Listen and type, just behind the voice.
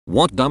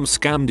What dumb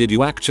scam did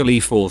you actually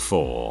fall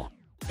for?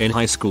 In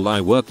high school I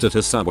worked at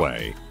a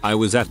Subway. I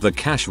was at the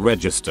cash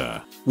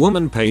register.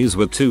 Woman pays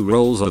with 2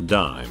 rolls of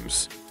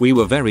dimes. We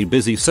were very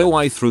busy so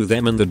I threw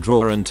them in the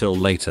drawer until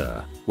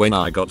later. When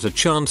I got a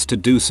chance to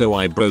do so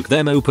I broke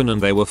them open and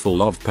they were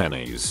full of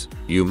pennies.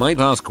 You might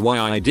ask why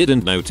I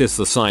didn't notice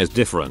the size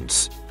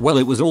difference. Well,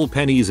 it was all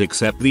pennies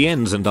except the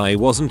ends and I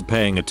wasn't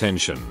paying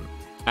attention.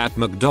 At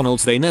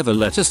McDonald's they never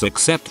let us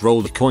accept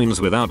rolled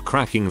coins without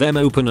cracking them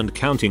open and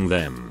counting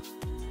them.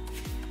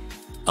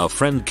 A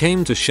friend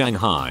came to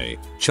Shanghai,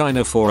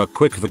 China for a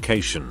quick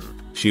vacation.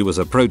 She was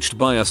approached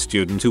by a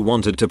student who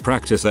wanted to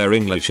practice their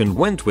English and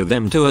went with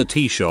them to a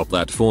tea shop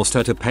that forced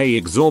her to pay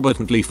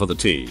exorbitantly for the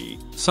tea,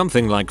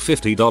 something like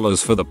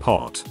 $50 for the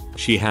pot.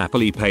 She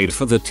happily paid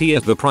for the tea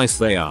at the price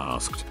they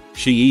asked.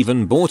 She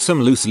even bought some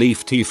loose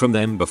leaf tea from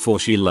them before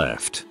she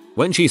left.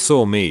 When she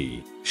saw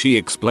me, she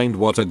explained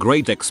what a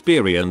great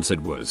experience it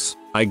was.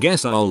 I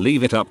guess I'll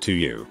leave it up to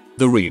you,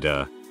 the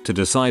reader, to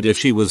decide if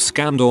she was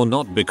scammed or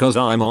not because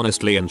I'm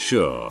honestly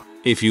unsure.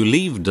 If you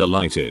leave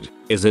delighted,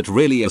 is it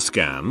really a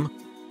scam?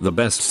 The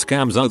best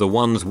scams are the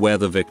ones where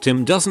the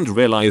victim doesn't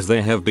realize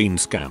they have been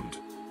scammed.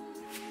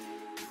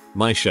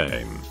 My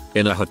shame.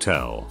 In a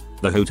hotel.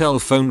 The hotel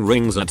phone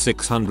rings at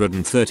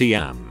 6:30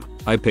 am.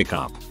 I pick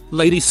up.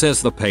 Lady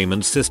says the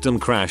payment system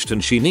crashed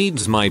and she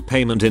needs my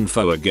payment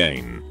info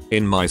again.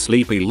 In my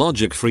sleepy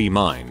logic-free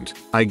mind,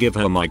 I give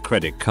her my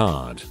credit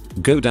card.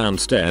 Go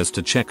downstairs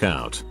to check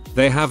out.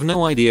 They have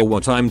no idea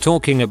what I'm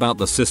talking about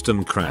the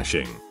system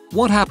crashing.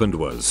 What happened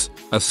was,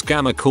 a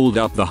scammer called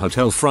up the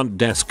hotel front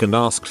desk and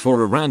asked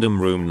for a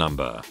random room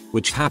number,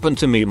 which happened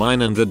to be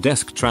mine, and the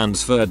desk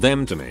transferred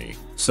them to me.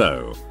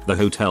 So, the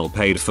hotel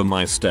paid for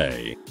my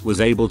stay,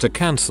 was able to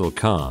cancel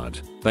card.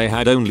 They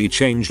had only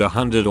changed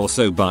 $100 or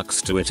so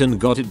to it and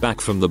got it back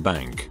from the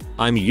bank.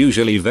 I'm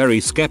usually very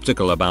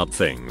skeptical about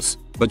things,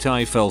 but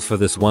I fell for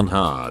this one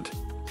hard.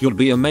 You'll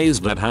be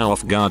amazed at how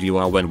off guard you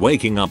are when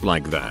waking up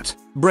like that.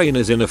 Brain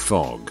is in a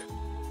fog.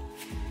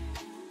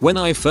 When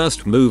I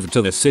first moved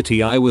to the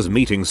city I was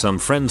meeting some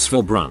friends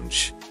for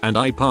brunch, and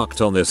I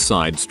parked on this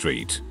side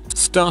street.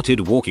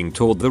 Started walking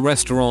toward the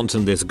restaurant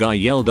and this guy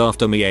yelled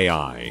after me,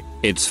 "AI,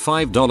 it's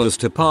 $5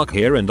 to park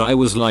here," and I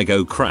was like,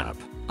 oh crap.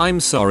 I'm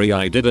sorry,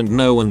 I didn't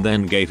know, and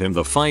then gave him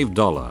the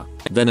 $5.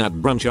 Then at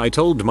brunch I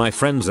told my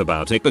friends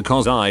about it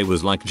because I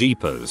was like,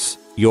 jeepers.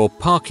 Your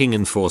parking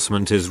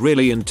enforcement is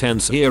really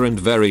intense here and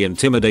very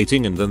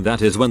intimidating, and then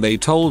that is when they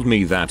told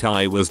me that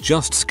I was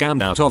just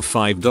scammed out of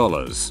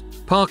 $5.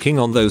 Parking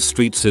on those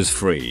streets is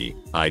free.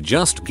 I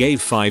just gave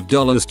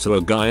 $5 to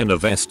a guy in a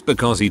vest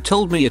because he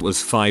told me it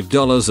was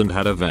 $5 and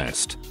had a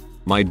vest.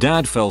 My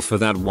dad fell for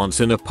that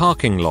once in a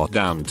parking lot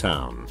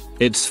downtown.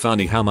 It's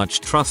funny how much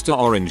trust an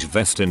orange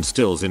vest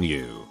instills in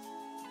you.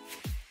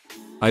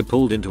 I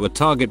pulled into a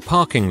Target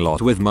parking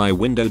lot with my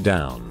window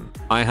down.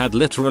 I had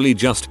literally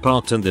just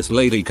parked and this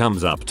lady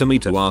comes up to me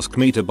to ask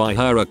me to buy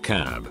her a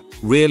cab.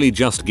 Really,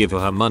 just give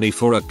her money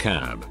for a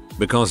cab.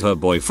 Because her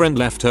boyfriend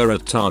left her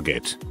at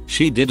Target.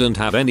 She didn't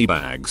have any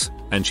bags,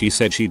 and she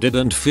said she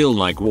didn't feel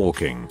like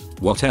walking.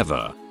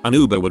 Whatever, an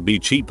Uber would be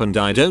cheap and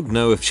I don't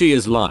know if she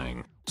is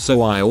lying.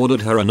 So I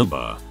ordered her an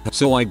Uber.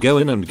 So I go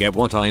in and get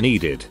what I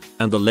needed,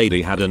 and the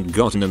lady hadn't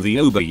gotten in the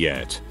Uber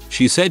yet.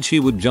 She said she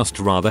would just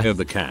rather have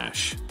the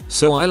cash.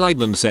 So I lied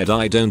and said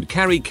I don't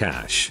carry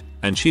cash,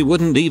 and she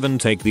wouldn't even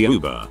take the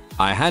Uber.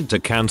 I had to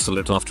cancel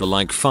it after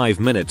like 5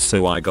 minutes,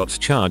 so I got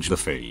charged the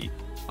fee.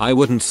 I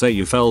wouldn't say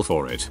you fell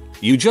for it,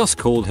 you just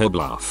called her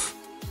bluff.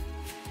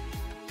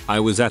 I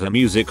was at a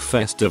music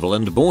festival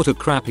and bought a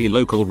crappy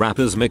local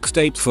rapper's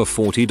mixtape for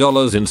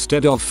 $40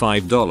 instead of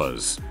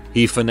 $5.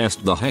 He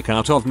finessed the heck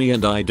out of me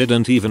and I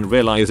didn't even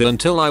realize it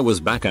until I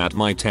was back at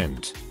my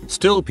tent.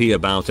 Still pee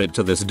about it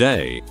to this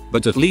day,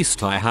 but at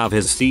least I have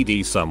his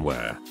CD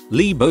somewhere.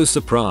 Lebo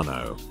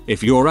Soprano,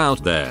 if you're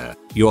out there,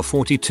 your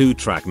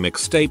 42-track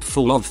mixtape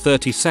full of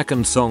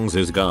 30-second songs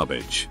is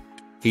garbage.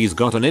 He's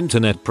got an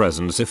internet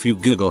presence if you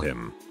Google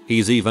him.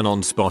 He's even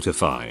on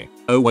Spotify.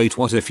 Oh wait,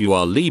 what if you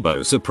are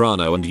Lebo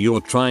Soprano and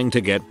you're trying to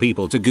get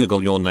people to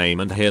Google your name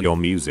and hear your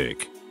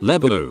music?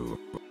 Lebo.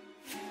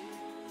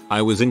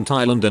 I was in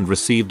Thailand and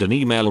received an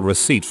email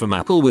receipt from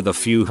Apple with a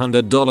few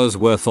 $100s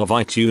worth of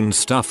iTunes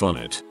stuff on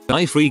it.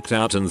 I freaked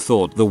out and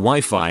thought the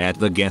Wi-Fi at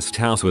the guest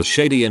house was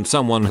shady and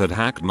someone had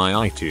hacked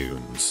my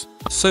iTunes.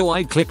 So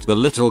I clicked the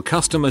little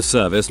customer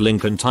service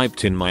link and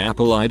typed in my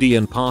Apple ID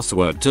and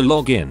password to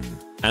log in.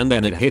 And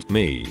then it hit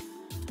me.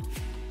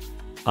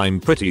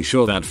 I'm pretty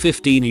sure that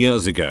 15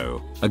 years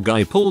ago, a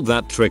guy pulled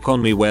that trick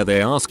on me where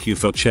they ask you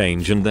for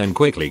change and then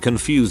quickly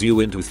confuse you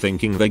into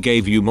thinking they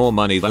gave you more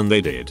money than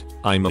they did.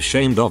 I'm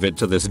ashamed of it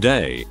to this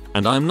day,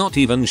 and I'm not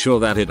even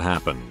sure that it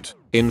happened.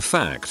 In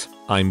fact,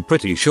 I'm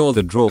pretty sure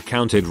the draw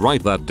counted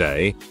right that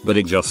day, but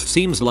it just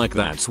seems like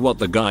that's what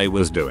the guy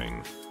was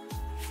doing.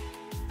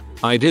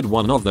 I did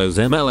one of those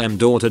MLM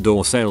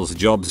door-to-door sales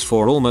jobs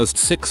for almost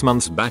 6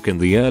 months back in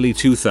the early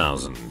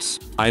 2000s.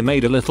 I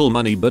made a little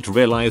money but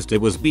realized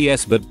it was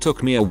BS, but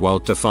took me a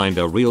while to find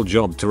a real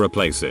job to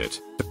replace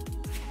it.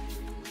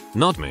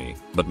 Not me,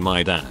 but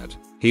my dad.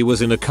 He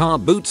was in a car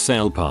boot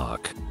sale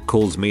park,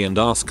 calls me and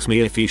asks me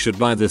if he should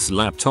buy this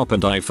laptop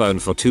and iPhone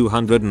for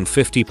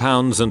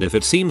 £250 and if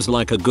it seems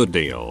like a good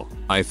deal.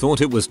 I thought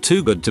it was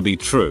too good to be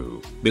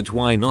true, but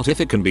why not if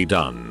it can be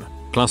done?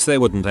 Plus they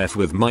wouldn't F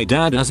with my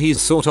dad as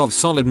he's sort of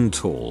solid and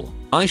tall.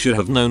 I should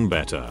have known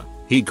better.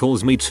 He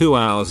calls me 2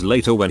 hours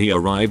later when he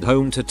arrived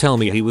home to tell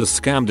me he was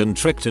scammed and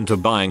tricked into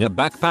buying a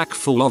backpack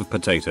full of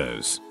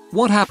potatoes.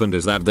 What happened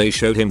is that they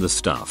showed him the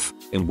stuff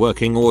in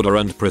working order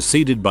and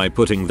proceeded by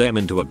putting them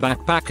into a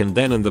backpack and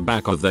then in the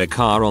back of their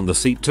car on the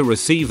seat to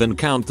receive and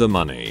count the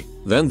money.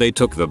 Then they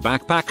took the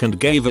backpack and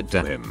gave it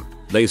to him.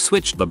 They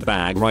switched the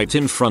bag right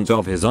in front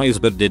of his eyes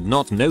but did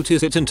not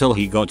notice it until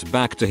he got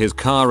back to his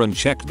car and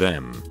checked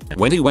them.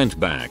 When he went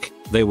back,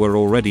 they were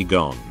already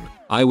gone.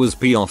 I was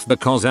pissed off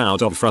because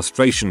out of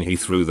frustration he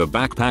threw the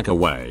backpack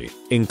away,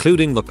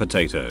 including the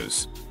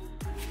potatoes.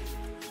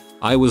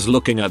 I was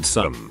looking at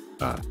some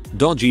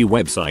dodgy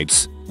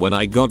websites when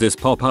I got this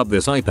pop-up.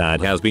 This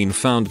iPad has been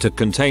found to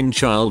contain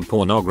child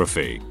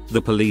pornography.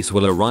 The police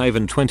will arrive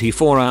in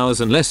 24 hours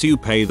unless you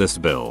pay this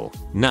bill.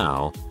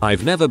 Now,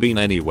 I've never been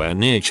anywhere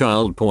near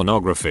child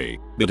pornography,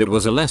 but it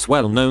was a less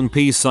well-known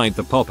site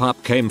the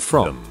pop-up came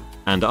from,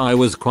 and I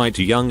was quite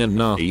young and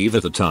naive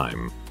at the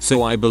time,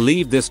 so I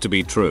believed this to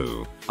be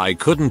true. I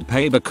couldn't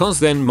pay because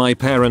then my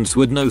parents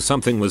would know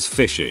something was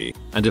fishy,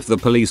 and if the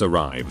police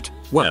arrived,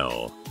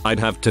 well, I'd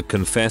have to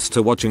confess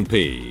to watching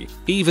P,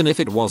 even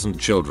if it wasn't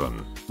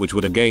children, which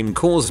would again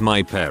cause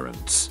my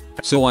parents.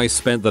 So I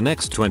spent the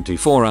next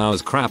 24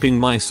 hours crapping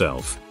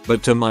myself,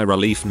 but to my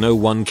relief no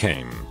one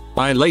came.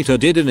 I later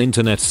did an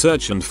internet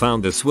search and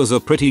found this was a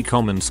pretty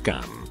common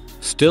scam.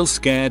 Still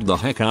scared the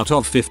heck out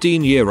of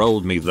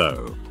 15-year-old me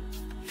though.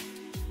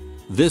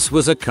 This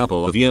was a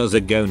couple of years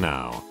ago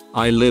now.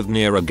 I lived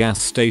near a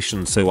gas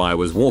station, so I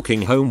was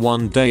walking home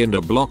one day and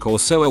a block or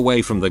so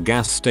away from the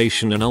gas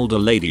station an older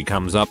lady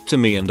comes up to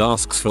me and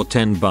asks for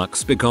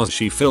 $10 because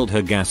she filled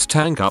her gas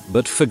tank up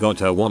but forgot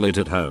her wallet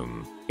at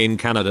home. In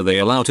Canada they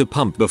allow to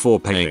pump before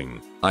paying.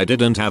 I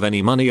didn't have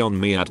any money on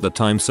me at the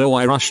time, so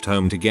I rushed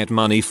home to get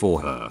money for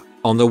her.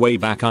 On the way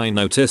back I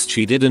noticed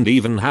she didn't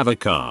even have a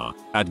car.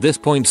 At this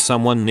point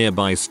someone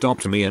nearby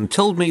stopped me and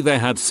told me they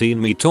had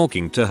seen me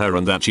talking to her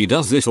and that she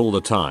does this all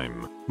the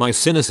time. My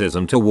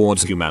cynicism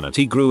towards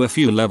humanity grew a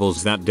few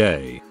levels that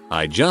day.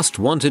 I just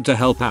wanted to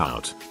help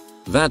out.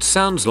 That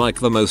sounds like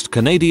the most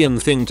Canadian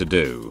thing to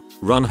do.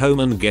 Run home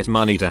and get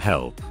money to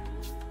help.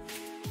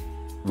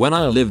 When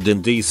I lived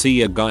in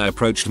DC, a guy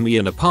approached me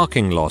in a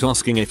parking lot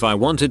asking if I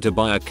wanted to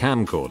buy a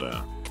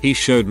camcorder. He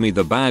showed me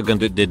the bag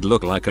and it did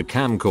look like a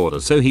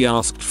camcorder, so he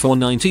asked for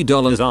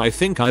 $90. I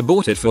think I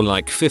bought it for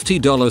like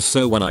 $50,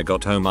 so when I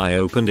got home I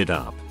opened it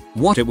up.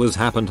 What it was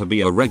happened to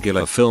be a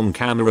regular film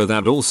camera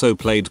that also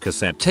played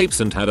cassette tapes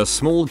and had a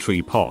small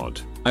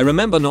tripod. I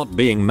remember not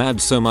being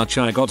mad so much,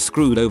 I got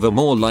screwed over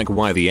more like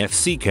why the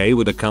FCK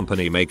would a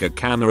company make a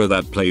camera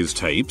that plays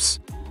tapes?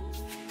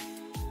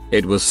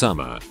 It was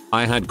summer.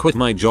 I had quit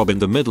my job in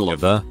the middle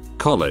of the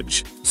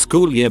college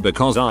school year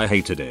because I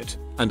hated it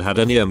and had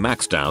a near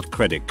maxed out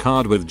credit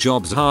card with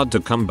jobs hard to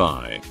come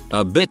by.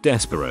 A bit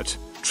desperate,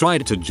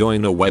 tried to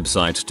join a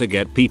website to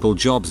get people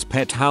jobs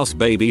pet house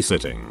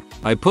babysitting.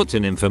 I put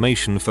in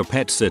information for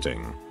pet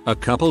sitting. A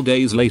couple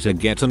days later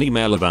get an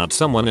email about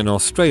someone in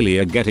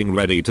Australia getting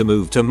ready to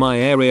move to my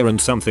area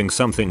and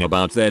something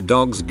about their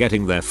dogs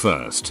getting there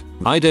first.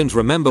 I don't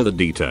remember the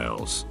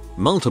details.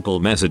 Multiple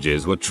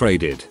messages were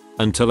traded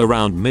until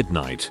around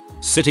midnight.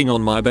 Sitting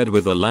on my bed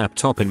with a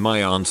laptop in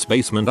my aunt's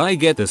basement, I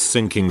get this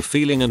sinking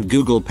feeling and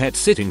Google pet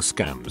sitting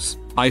scams.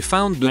 I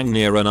found dang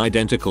near an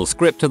identical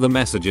script to the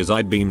messages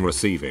I'd been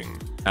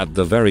receiving. At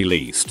the very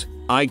least,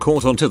 I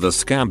caught onto the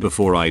scam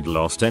before I'd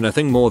lost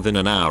anything more than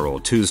an hour or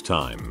two's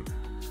time.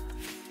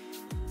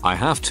 I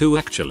have to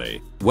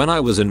actually. When I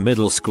was in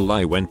middle school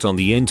I went on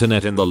the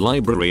internet in the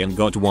library and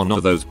got one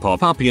of those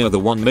pop-up here the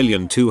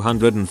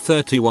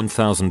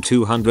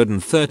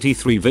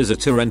 1,231,233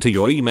 visitor enter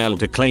your email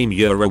to claim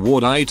your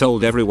reward. I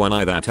told everyone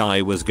that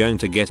I was going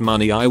to get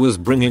money I was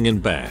bringing in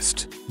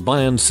Best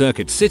Buy and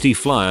Circuit City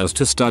flyers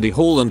to study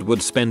hall and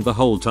would spend the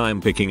whole time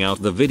picking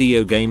out the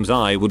video games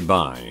I would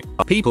buy.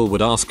 People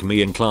would ask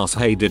me in class,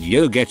 hey, did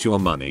you get your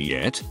money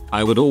yet?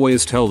 I would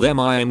always tell them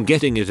I am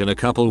getting it in a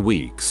couple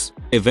weeks.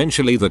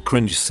 Eventually the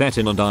cringe set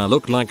in and I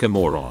looked like a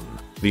moron.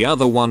 The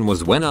other one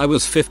was when I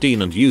was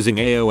 15 and using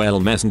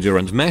AOL Messenger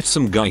and met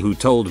some guy who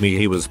told me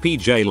he was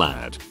PJ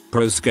Ladd,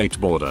 pro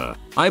skateboarder.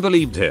 I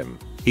believed him.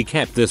 He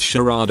kept this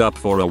charade up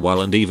for a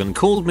while and even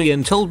called me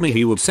and told me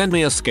he would send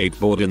me a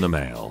skateboard in the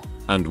mail.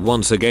 And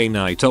once again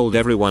I told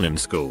everyone in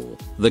school.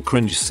 The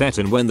cringe set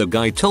in when the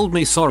guy told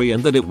me sorry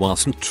and that it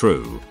wasn't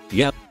true.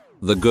 Yep.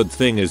 The good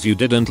thing is you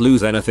didn't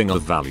lose anything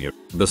of value,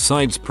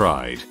 besides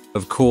pride,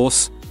 of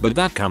course, but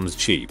that comes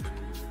cheap.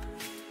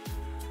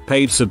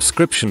 Paid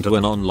subscription to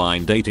an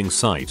online dating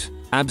site.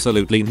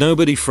 Absolutely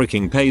nobody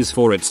freaking pays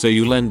for it, so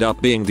you'll end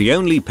up being the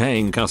only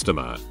paying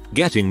customer,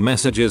 getting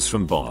messages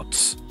from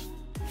bots.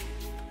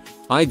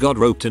 I got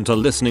roped into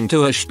listening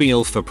to a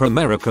spiel for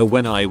Promerica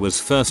when I was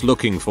first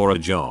looking for a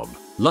job.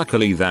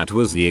 Luckily that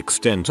was the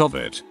extent of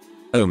it.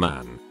 Oh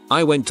man,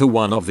 I went to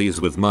one of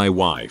these with my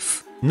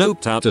wife.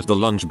 Noped out at the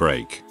lunch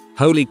break.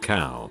 Holy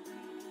cow.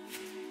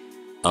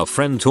 A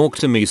friend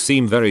talked to me,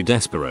 seemed very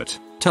desperate.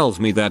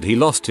 Tells me that he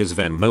lost his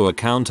Venmo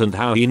account and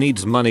how he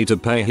needs money to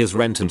pay his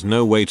rent and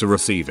no way to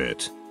receive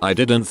it. I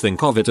didn't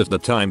think of it at the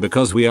time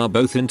because we are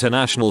both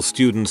international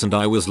students and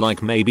I was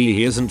like, maybe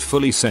he isn't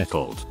fully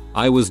settled.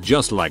 I was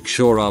just like,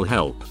 sure, I'll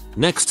help.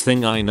 Next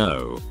thing I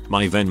know,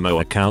 my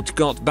Venmo account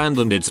got banned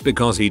and it's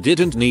because he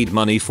didn't need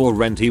money for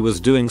rent. He was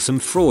doing some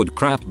fraud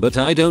crap, but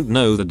I don't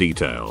know the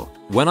detail.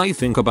 When I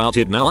think about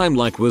it now, I'm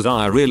like, was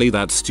I really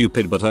that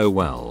stupid? But oh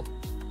well.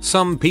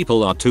 Some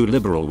people are too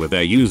liberal with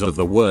their use of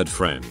the word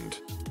friend.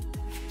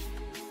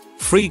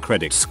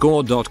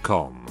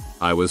 FreeCreditScore.com.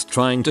 I was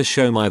trying to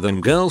show my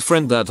then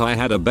girlfriend that I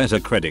had a better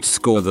credit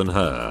score than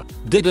her.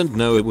 Didn't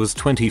know it was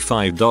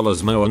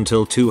 $25 more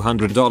until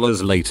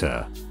 $200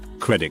 later.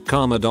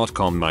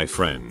 CreditKarma.com, my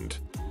friend.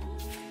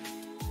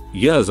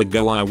 Years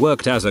ago I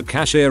worked as a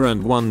cashier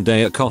and one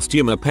day a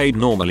customer paid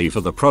normally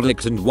for the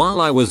product, and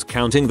while I was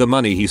counting the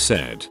money he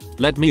said,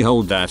 "Let me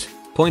hold that,"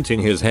 pointing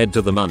his head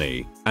to the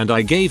money, and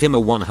I gave him a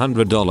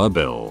 $100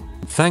 bill.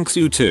 "Thanks,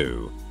 you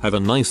too. Have a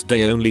nice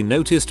day." Only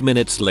noticed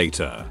minutes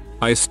later.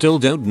 I still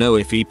don't know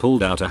if he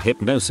pulled out a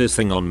hypnosis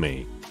thing on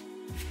me.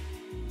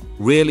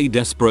 Really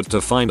desperate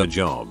to find a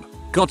job.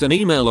 Got an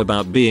email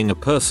about being a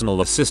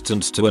personal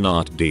assistant to an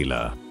art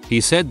dealer. He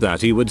said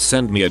that he would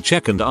send me a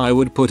check and I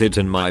would put it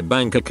in my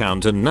bank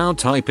account, and now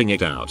typing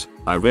it out,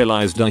 I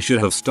realized I should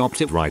have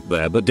stopped it right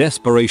there, but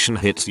desperation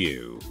hits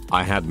you.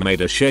 I had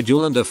made a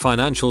schedule and a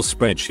financial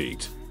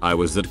spreadsheet. I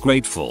was that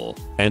grateful.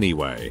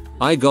 Anyway,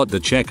 I got the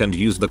check and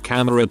used the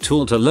camera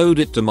tool to load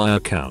it to my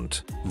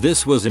account.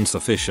 This was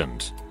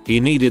insufficient. He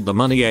needed the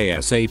money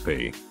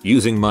ASAP.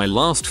 Using my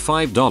last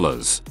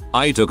 $5,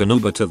 I took an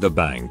Uber to the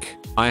bank.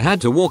 I had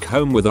to walk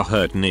home with a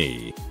hurt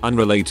knee.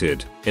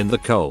 Unrelated, in the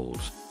cold.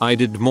 I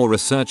did more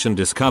research and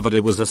discovered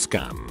it was a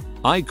scam.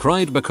 I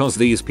cried because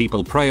these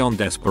people prey on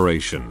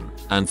desperation.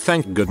 And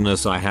thank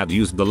goodness I had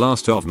used the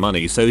last of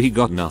money, so he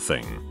got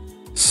nothing.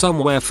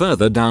 Somewhere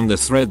further down the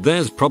thread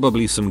there's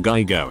probably some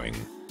guy going,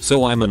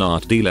 "So I'm an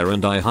art dealer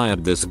and I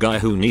hired this guy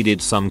who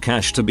needed some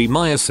cash to be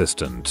my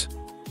assistant.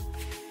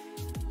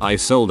 I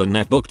sold a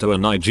netbook to a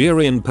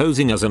Nigerian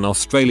posing as an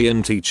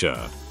Australian teacher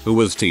who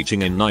was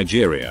teaching in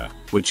Nigeria,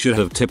 which should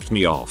have tipped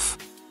me off.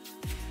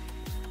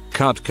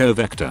 Cutco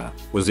Vector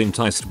was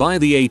enticed by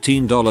the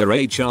 $18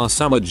 HR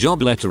summer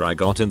job letter I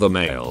got in the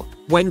mail.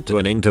 Went to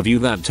an interview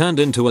that turned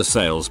into a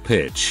sales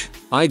pitch.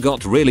 I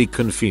got really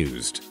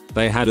confused.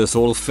 They had us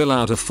all fill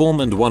out a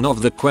form and one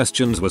of the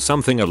questions was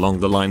something along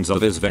the lines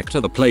of, "Is Vector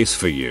the place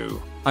for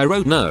you?" I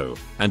wrote no,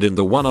 and in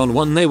the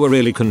one-on-one they were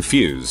really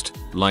confused.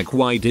 Like,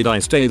 why did I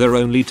stay there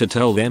only to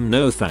tell them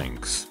no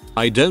thanks?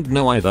 I don't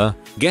know either.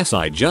 Guess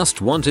I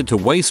just wanted to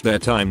waste their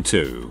time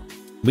too.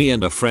 Me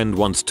and a friend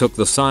once took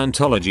the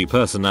Scientology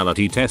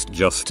personality test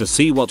just to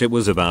see what it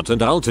was about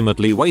and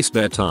ultimately waste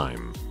their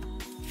time.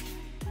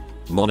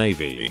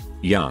 Monavi,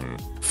 young,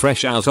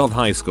 fresh out of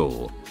high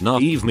school,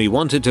 naive me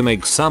wanted to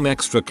make some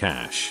extra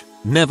cash.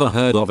 Never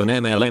heard of an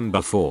MLM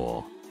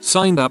before.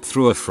 Signed up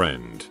through a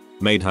friend.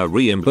 Made her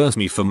reimburse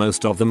me for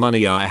most of the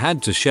money I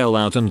had to shell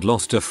out and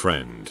lost a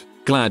friend.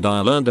 Glad I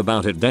learned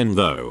about it then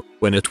though.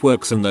 When it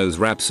works and those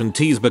raps and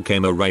teas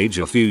became a rage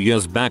a few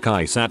years back,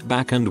 I sat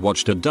back and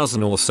watched a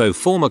dozen or so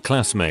former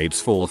classmates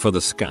fall for the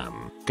scam.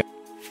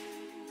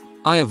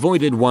 I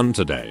avoided one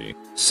today.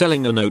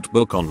 Selling a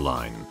notebook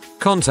online.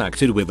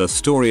 Contacted with a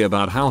story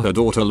about how her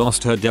daughter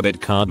lost her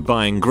debit card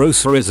buying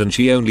groceries and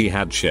she only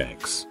had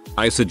checks.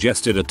 I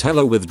suggested a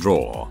teller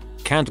withdraw.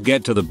 Can't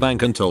get to the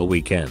bank until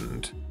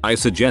weekend. I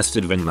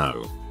suggested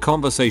Venmo.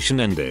 Conversation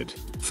ended.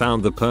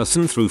 Found the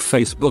person through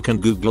Facebook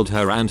and googled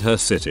her and her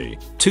city.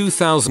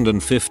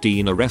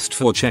 2015 arrest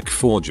for check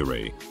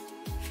forgery.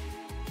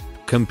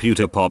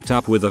 Computer popped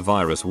up with a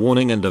virus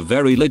warning and a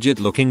very legit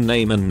looking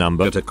name and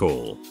number to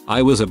call.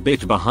 I was a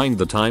bit behind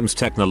the times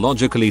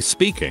technologically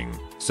speaking,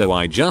 so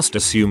I just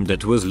assumed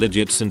it was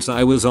legit since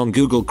I was on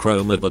Google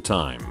Chrome at the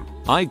time.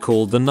 I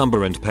called the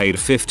number and paid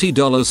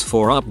 $50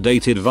 for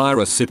updated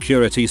virus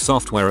security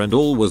software and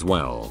all was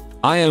well.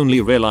 I only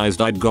realized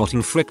I'd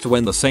gotten fricked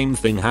when the same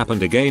thing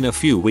happened again a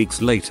few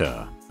weeks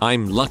later.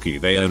 I'm lucky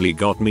they only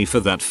got me for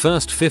that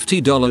first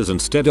 $50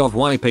 instead of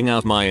wiping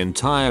out my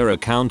entire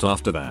account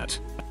after that.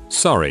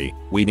 Sorry,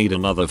 we need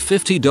another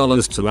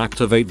 $50 to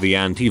activate the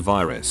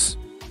antivirus.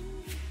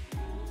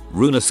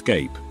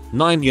 RuneScape,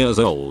 9 years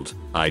old.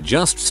 I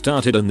just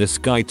started and this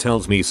guy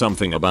tells me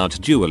something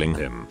about dueling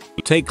him.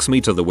 He takes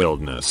me to the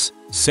wilderness,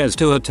 says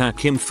to attack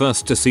him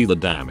first to see the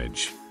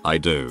damage. I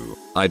do.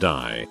 I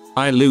die.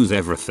 I lose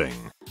everything.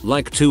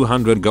 Like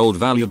 200 gold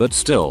value, but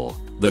still,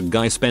 the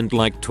guy spent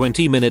like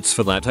 20 minutes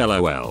for that,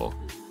 lol.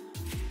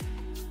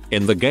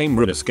 In the game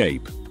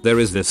RuneScape, there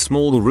is this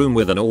small room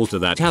with an altar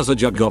that has a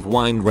jug of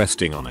wine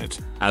resting on it.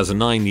 As a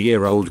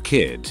 9-year-old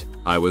kid,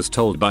 I was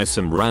told by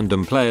some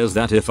random players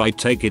that if I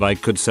take it I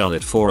could sell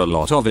it for a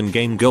lot of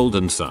in-game gold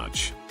and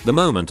such. The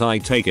moment I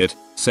take it,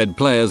 said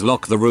players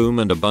lock the room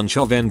and a bunch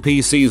of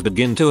NPCs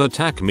begin to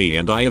attack me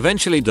and I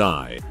eventually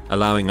die,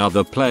 allowing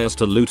other players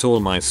to loot all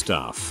my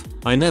stuff.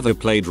 I never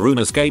played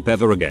RuneScape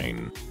ever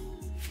again.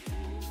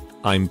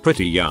 I'm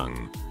pretty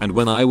young, and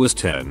when I was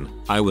 10,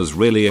 I was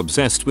really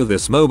obsessed with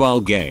this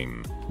mobile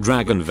game,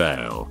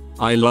 Dragonvale.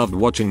 I loved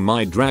watching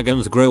my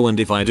dragons grow, and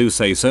if I do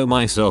say so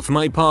myself,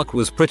 my park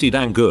was pretty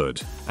dang good,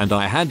 and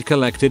I had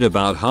collected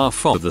about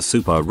half of the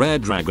super rare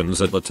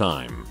dragons at the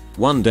time.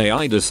 One day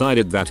I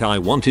decided that I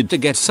wanted to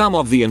get some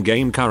of the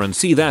in-game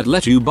currency that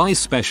let you buy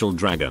special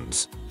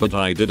dragons, but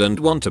I didn't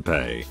want to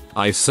pay.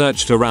 I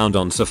searched around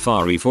on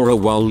Safari for a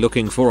while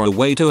looking for a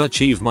way to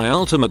achieve my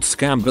ultimate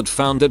scam, but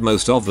found that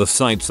most of the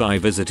sites I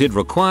visited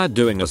required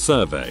doing a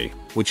survey,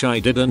 which I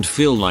didn't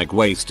feel like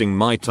wasting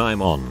my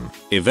time on.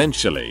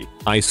 Eventually,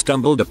 I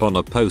stumbled upon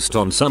a post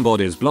on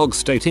somebody's blog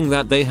stating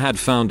that they had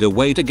found a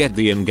way to get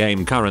the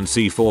in-game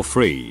currency for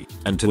free,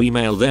 and to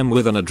email them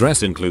with an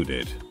address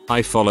included.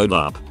 I followed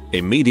up,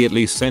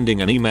 immediately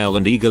sending an email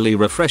and eagerly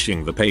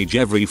refreshing the page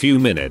every few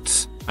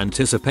minutes.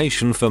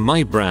 Anticipation for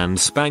my brand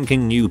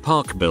spanking new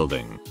park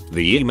building.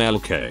 The email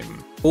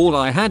came. All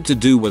I had to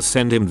do was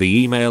send him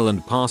the email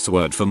and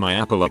password for my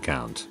Apple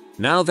account.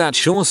 Now that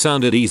sure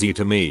sounded easy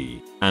to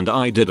me, and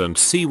I didn't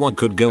see what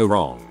could go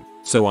wrong.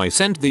 So I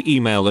sent the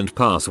email and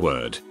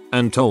password,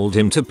 and told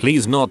him to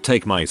please not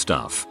take my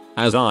stuff,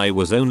 as I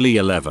was only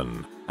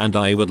 11, and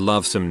I would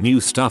love some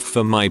new stuff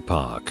for my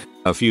park.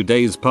 A few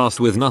days passed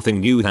with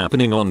nothing new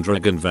happening on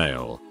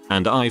Dragonvale,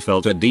 and I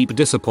felt a deep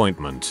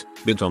disappointment,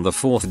 but on the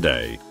 4th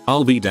day,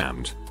 I'll be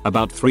damned,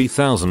 about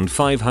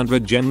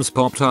 3,500 gems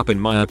popped up in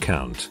my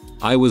account.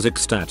 I was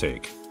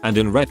ecstatic, and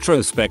in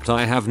retrospect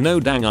I have no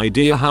dang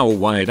idea how or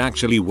why it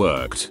actually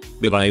worked,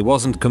 but I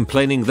wasn't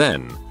complaining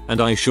then,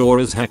 and I sure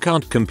as heck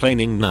aren't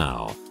complaining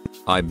now.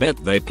 I bet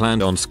they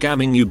planned on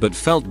scamming you but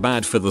felt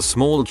bad for the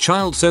small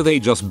child, so they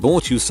just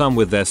bought you some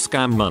with their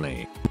scam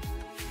money.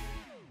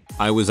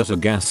 I was at a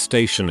gas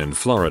station in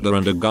Florida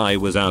and a guy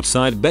was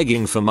outside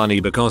begging for money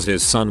because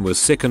his son was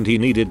sick and he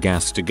needed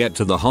gas to get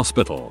to the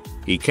hospital.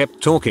 He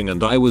kept talking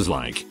and I was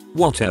like,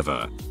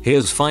 whatever,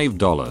 here's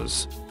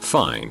 $5.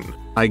 Fine.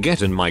 I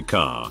get in my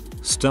car,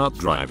 start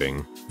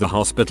driving. The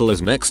hospital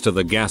is next to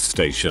the gas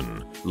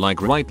station,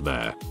 like right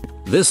there.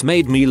 This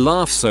made me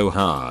laugh so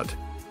hard.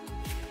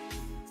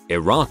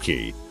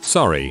 Iraqi,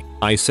 sorry,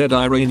 I said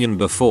Iranian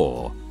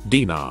before,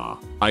 dinar.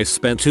 I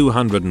spent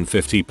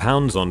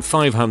 £250 on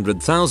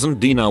 500,000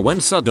 dinar when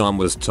Saddam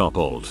was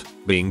toppled,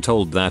 being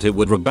told that it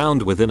would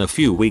rebound within a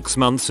few weeks,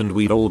 months, and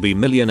we'd all be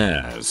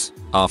millionaires.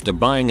 After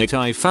buying it,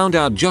 I found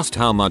out just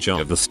how much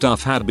of the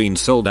stuff had been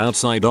sold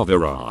outside of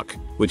Iraq,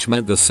 which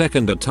meant the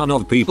second a ton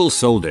of people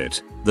sold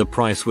it, the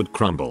price would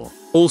crumble.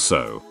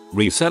 Also,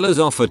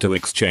 resellers offer to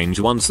exchange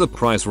once the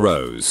price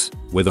rose,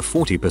 with a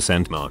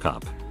 40%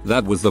 markup.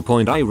 That was the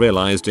point I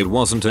realized it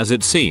wasn't as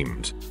it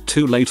seemed.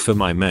 Too late for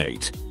my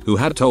mate, who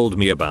had told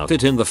me about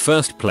it in the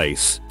first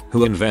place,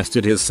 who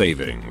invested his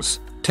savings,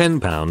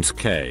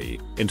 £10k,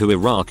 into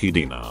Iraqi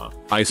dinar.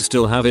 I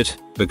still have it,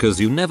 because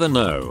you never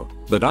know,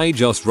 but I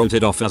just wrote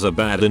it off as a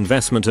bad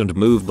investment and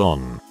moved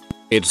on.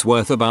 It's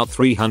worth about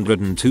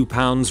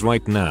 £302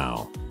 right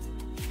now.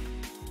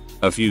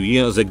 A few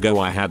years ago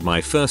I had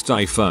my first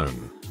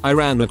iPhone. I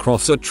ran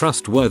across a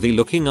trustworthy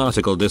looking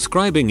article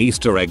describing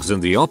Easter eggs in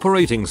the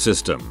operating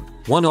system,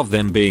 one of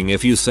them being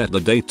if you set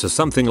the date to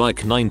something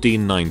like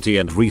 1990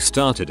 and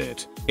restarted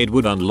it, it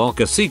would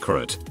unlock a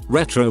secret,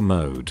 retro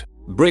mode.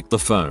 Brick the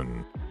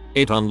phone.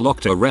 It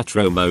unlocked a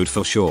retro mode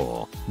for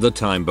sure, the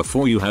time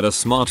before you had a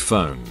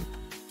smartphone.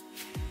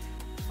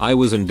 I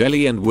was in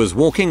Delhi and was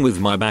walking with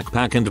my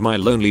backpack and my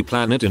Lonely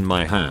Planet in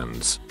my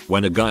hands,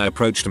 when a guy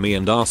approached me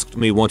and asked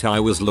me what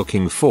I was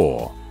looking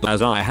for.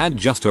 As I had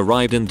just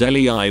arrived in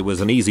Delhi, I was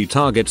an easy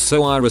target,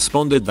 so I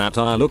responded that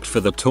I looked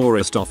for the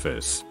tourist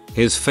office.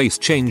 His face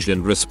changed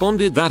and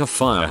responded that a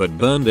fire had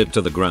burned it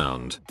to the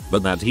ground,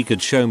 but that he could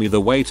show me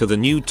the way to the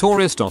new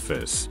tourist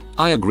office.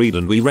 I agreed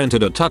and we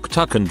rented a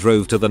tuk-tuk and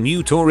drove to the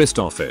new tourist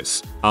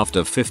office.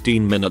 After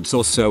 15 minutes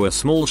or so, a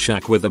small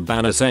shack with a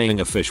banner saying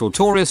official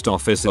tourist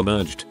office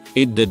emerged.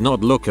 It did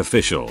not look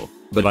official,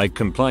 but I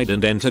complied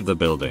and entered the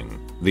building.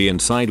 The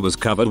inside was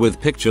covered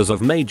with pictures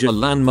of major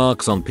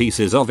landmarks on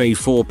pieces of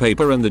A4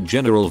 paper and the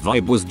general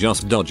vibe was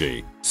just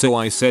dodgy, so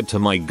I said to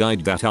my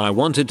guide that I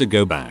wanted to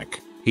go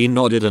back. He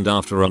nodded and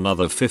after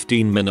another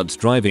 15 minutes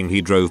driving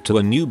he drove to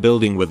a new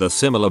building with a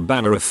similar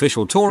banner,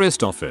 official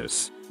tourist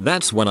office.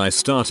 That's when I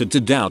started to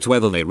doubt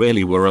whether they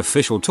really were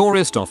official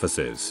tourist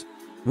offices.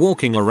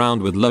 Walking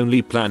around with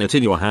Lonely Planet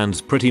in your hands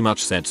pretty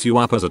much sets you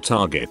up as a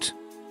target.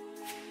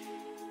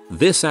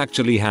 This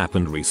actually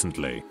happened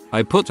recently.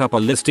 I put up a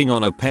listing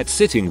on a pet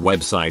sitting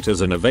website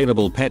as an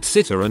available pet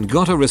sitter and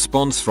got a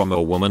response from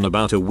a woman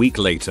about a week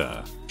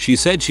later. She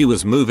said she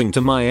was moving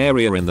to my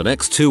area in the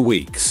next 2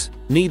 weeks,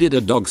 needed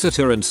a dog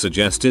sitter and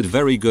suggested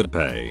very good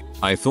pay.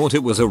 I thought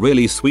it was a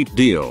really sweet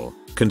deal,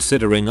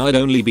 considering I'd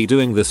only be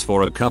doing this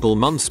for a couple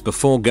months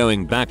before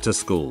going back to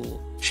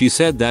school. She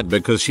said that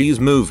because she's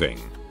moving,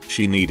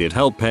 she needed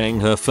help paying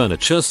her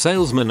furniture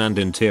salesman and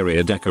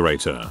interior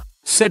decorator.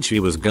 Said she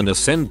was gonna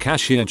send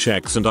cashier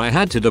checks and I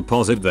had to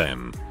deposit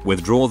them,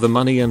 withdraw the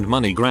money and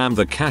MoneyGram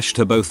the cash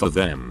to both of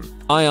them.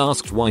 I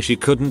asked why she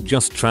couldn't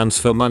just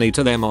transfer money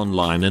to them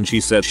online and she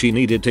said she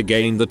needed to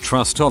gain the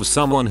trust of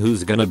someone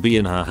who's gonna be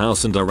in her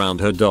house and around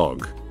her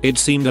dog. It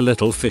seemed a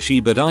little fishy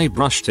but I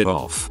brushed it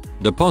off,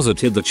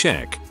 deposited the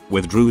check,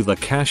 withdrew the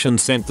cash and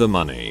sent the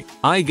money.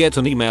 I get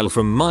an email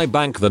from my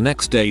bank the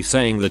next day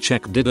saying the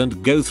check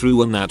didn't go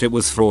through and that it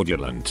was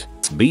fraudulent.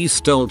 B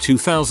stole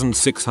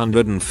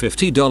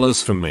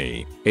 $2,650 from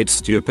me. It's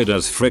stupid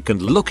as frick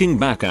and looking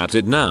back at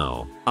it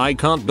now, I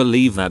can't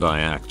believe that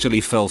I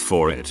actually fell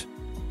for it.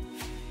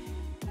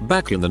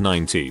 Back in the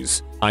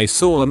 90s, I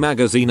saw a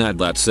magazine ad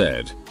that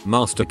said,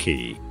 "Master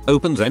key,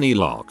 opens any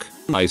lock."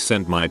 I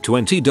sent my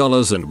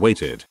 $20 and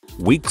waited.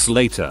 Weeks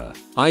later,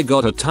 I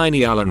got a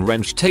tiny Allen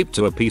wrench taped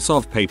to a piece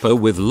of paper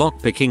with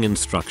lockpicking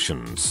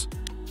instructions.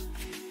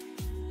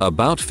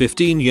 About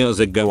 15 years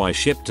ago I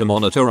shipped a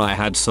monitor I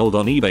had sold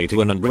on eBay to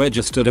an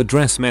unregistered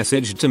address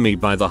messaged to me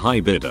by the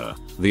high bidder.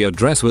 The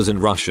address was in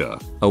Russia.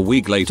 A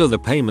week later the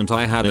payment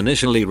I had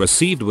initially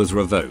received was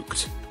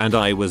revoked, and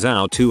I was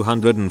out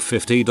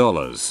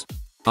 $250.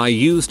 I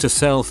used to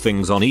sell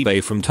things on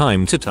eBay from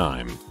time to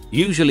time,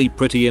 usually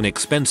pretty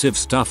inexpensive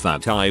stuff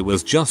that I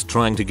was just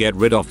trying to get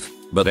rid of.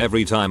 But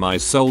every time I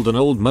sold an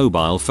old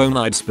mobile phone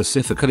I'd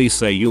specifically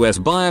say US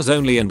buyers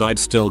only and I'd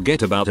still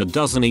get about a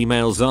dozen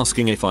emails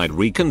asking if I'd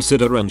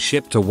reconsider and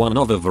ship to one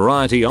of a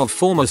variety of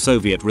former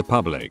Soviet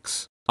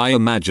republics. I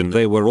imagined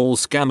they were all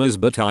scammers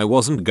but I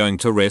wasn't going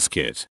to risk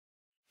it.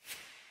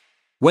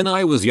 When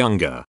I was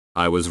younger,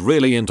 I was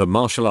really into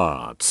martial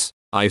arts.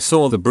 I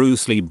saw the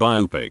Bruce Lee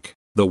biopic,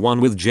 the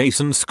one with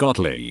Jason Scott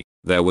Lee.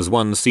 There was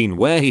one scene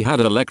where he had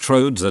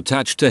electrodes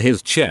attached to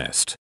his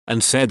chest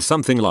and said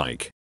something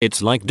like,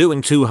 "It's like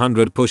doing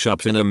 200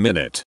 push-ups in a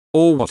minute,"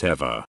 or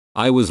whatever.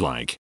 I was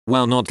like,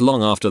 well, not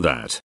long after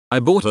that, I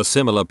bought a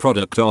similar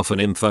product off an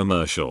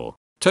infomercial.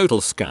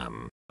 Total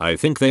scam. I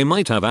think they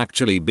might have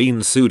actually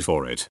been sued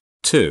for it,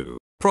 too.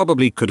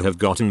 Probably could have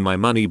gotten my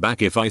money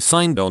back if I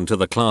signed on to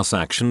the class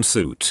action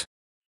suit.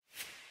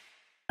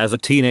 As a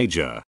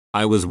teenager,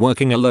 I was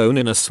working alone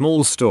in a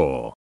small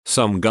store.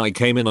 Some guy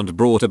came in and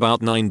brought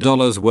about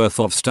 $9 worth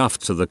of stuff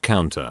to the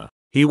counter.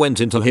 He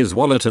went into his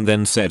wallet and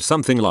then said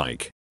something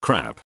like,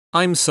 "Crap,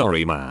 I'm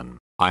sorry man,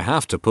 I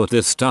have to put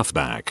this stuff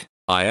back.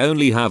 I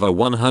only have a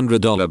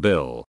 $100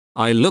 bill."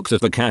 I looked at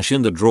the cash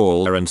in the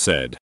drawer and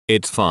said,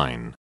 "It's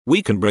fine,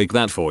 we can break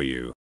that for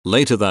you."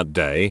 Later that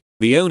day,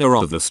 the owner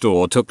of the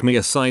store took me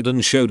aside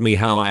and showed me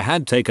how I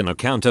had taken a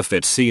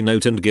counterfeit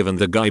C-note and given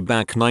the guy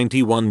back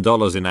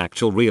 $91 in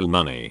actual real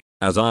money.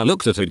 As I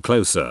looked at it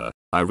closer,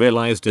 I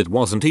realized it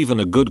wasn't even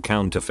a good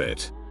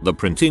counterfeit. The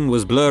printing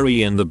was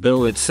blurry and the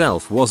bill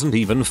itself wasn't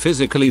even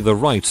physically the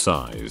right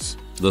size.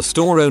 The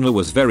store owner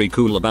was very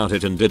cool about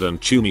it and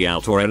didn't chew me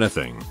out or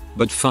anything,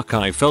 but fuck,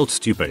 I felt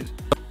stupid.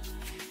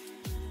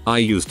 I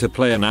used to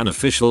play an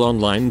unofficial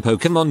online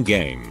Pokemon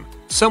game.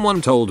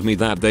 Someone told me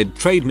that they'd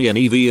trade me an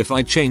EV if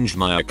I changed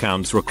my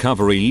account's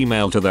recovery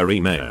email to their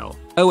email.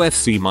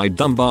 OFC, my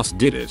dumbass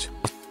did it.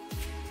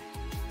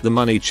 The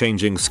money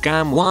changing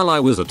scam while I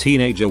was a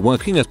teenager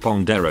working at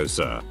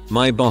Ponderosa.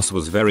 My boss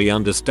was very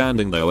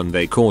understanding though and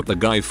they caught the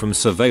guy from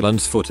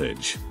surveillance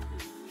footage.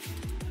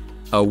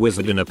 A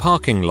wizard in a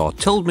parking lot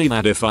told me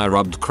that if I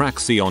rubbed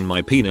Craxi on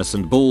my penis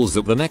and balls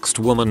that the next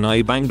woman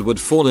I banged would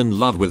fall in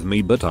love with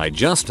me, but I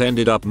just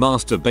ended up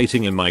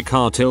masturbating in my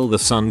car till the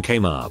sun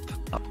came up.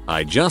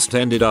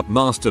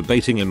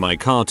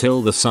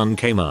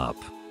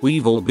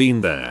 We've all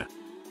been there.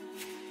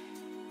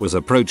 Was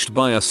approached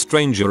by a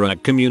stranger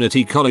at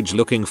community college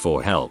looking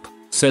for help.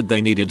 Said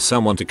they needed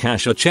someone to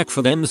cash a check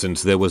for them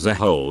since there was a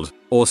hold,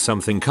 or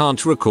something,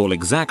 can't recall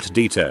exact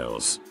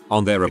details,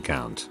 on their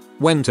account.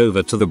 Went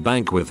over to the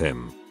bank with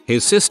him.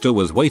 His sister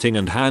was waiting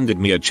and handed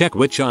me a check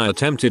which I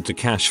attempted to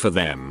cash for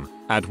them,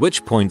 at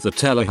which point the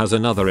teller has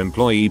another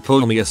employee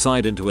pull me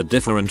aside into a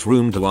different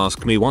room to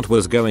ask me what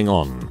was going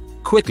on.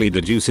 Quickly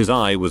deduces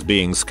I was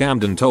being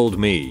scammed and told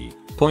me.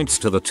 Points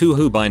to the two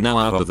who by now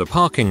out of the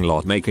parking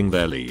lot making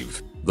their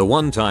leave. The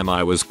one time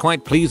I was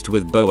quite pleased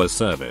with BOA's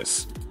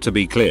service. To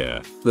be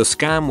clear, the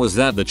scam was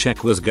that the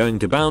check was going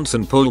to bounce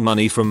and pull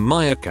money from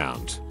my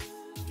account.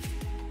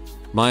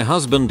 My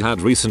husband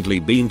had recently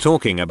been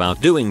talking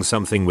about doing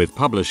something with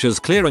Publishers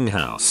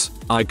Clearinghouse.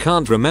 I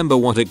can't remember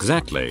what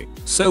exactly,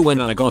 so when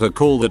I got a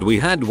call that we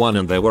had one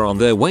and they were on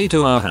their way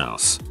to our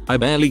house, I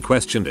barely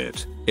questioned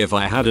it. If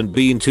I hadn't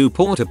been too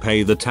poor to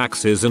pay the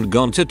taxes and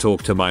gone to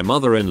talk to my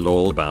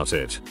mother-in-law about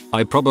it,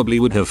 I probably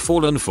would have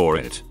fallen for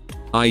it.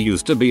 I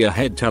used to be a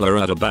head teller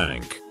at a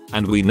bank,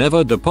 and we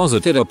never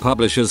deposited a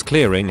Publishers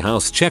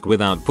Clearinghouse check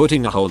without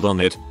putting a hold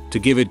on it to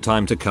give it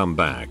time to come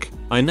back.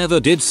 I never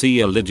did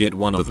see a legit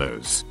one of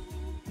those.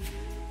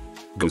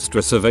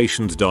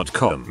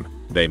 Ghostreservations.com.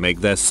 They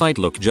make their site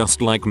look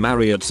just like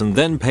Marriott's and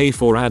then pay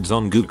for ads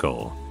on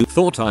Google.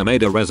 Thought I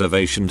made a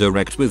reservation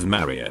direct with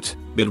Marriott,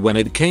 but when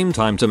it came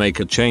time to make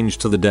a change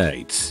to the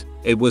dates,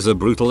 it was a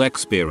brutal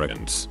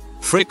experience.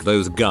 Frick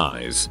those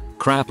guys.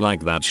 Crap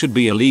like that should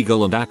be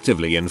illegal and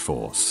actively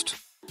enforced.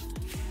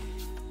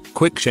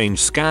 Quick change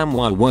scam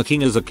while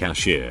working as a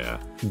cashier.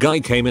 Guy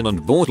came in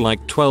and bought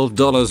like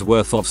 $12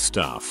 worth of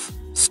stuff.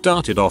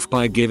 Started off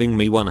by giving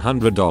me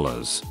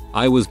 $100.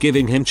 I was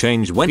giving him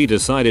change when he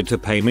decided to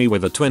pay me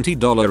with a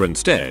 $20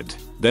 instead,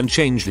 then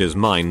changed his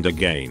mind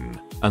again.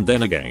 And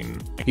then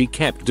again. He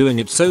kept doing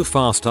it so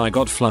fast I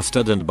got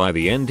flustered, and by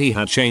the end he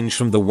had change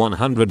from the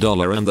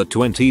 $100 and the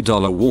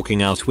 $20,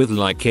 walking out with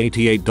like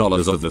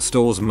 $88 of the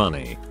store's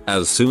money.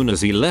 As soon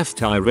as he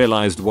left I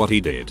realized what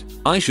he did.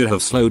 I should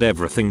have slowed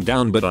everything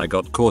down, but I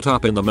got caught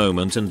up in the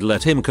moment and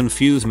let him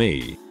confuse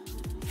me.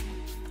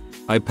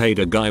 I paid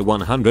a guy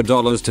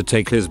 $100 to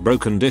take his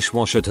broken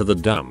dishwasher to the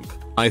dump.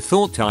 I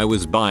thought I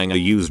was buying a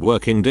used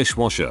working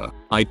dishwasher.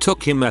 I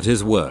took him at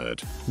his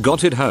word.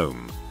 Got it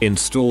home,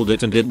 installed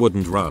it, and it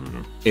wouldn't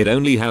run. It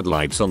only had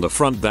lights on the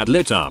front that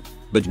lit up,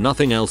 but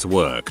nothing else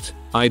worked.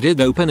 I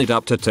did open it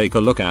up to take a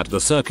look at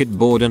the circuit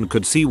board and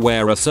could see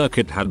where a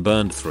circuit had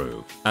burned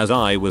through. As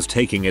I was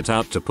taking it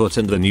out to put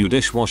in the new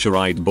dishwasher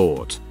I'd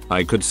bought,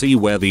 I could see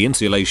where the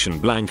insulation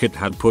blanket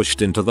had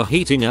pushed into the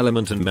heating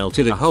element and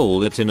melted a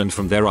hole it in, and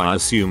from there I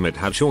assume it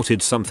had shorted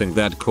something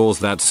that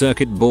caused that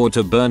circuit board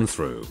to burn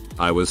through.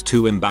 I was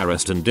too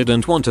embarrassed and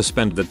didn't want to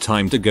spend the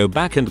time to go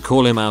back and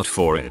call him out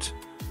for it.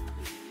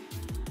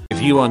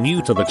 If you are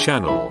new to the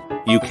channel,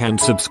 you can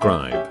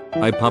subscribe.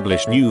 I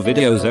publish new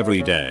videos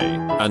every day.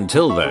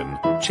 Until then,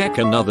 check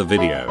another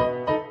video.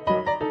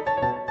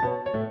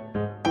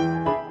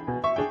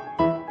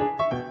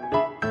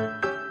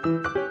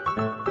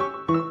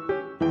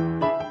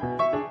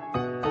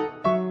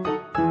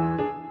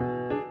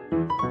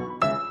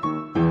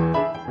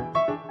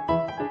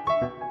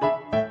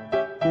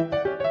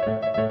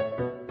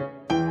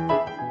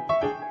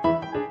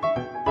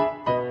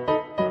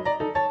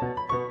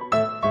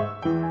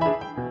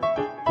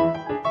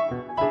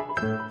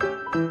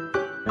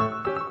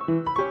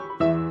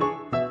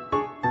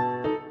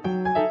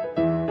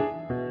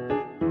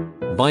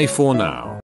 Bye for now.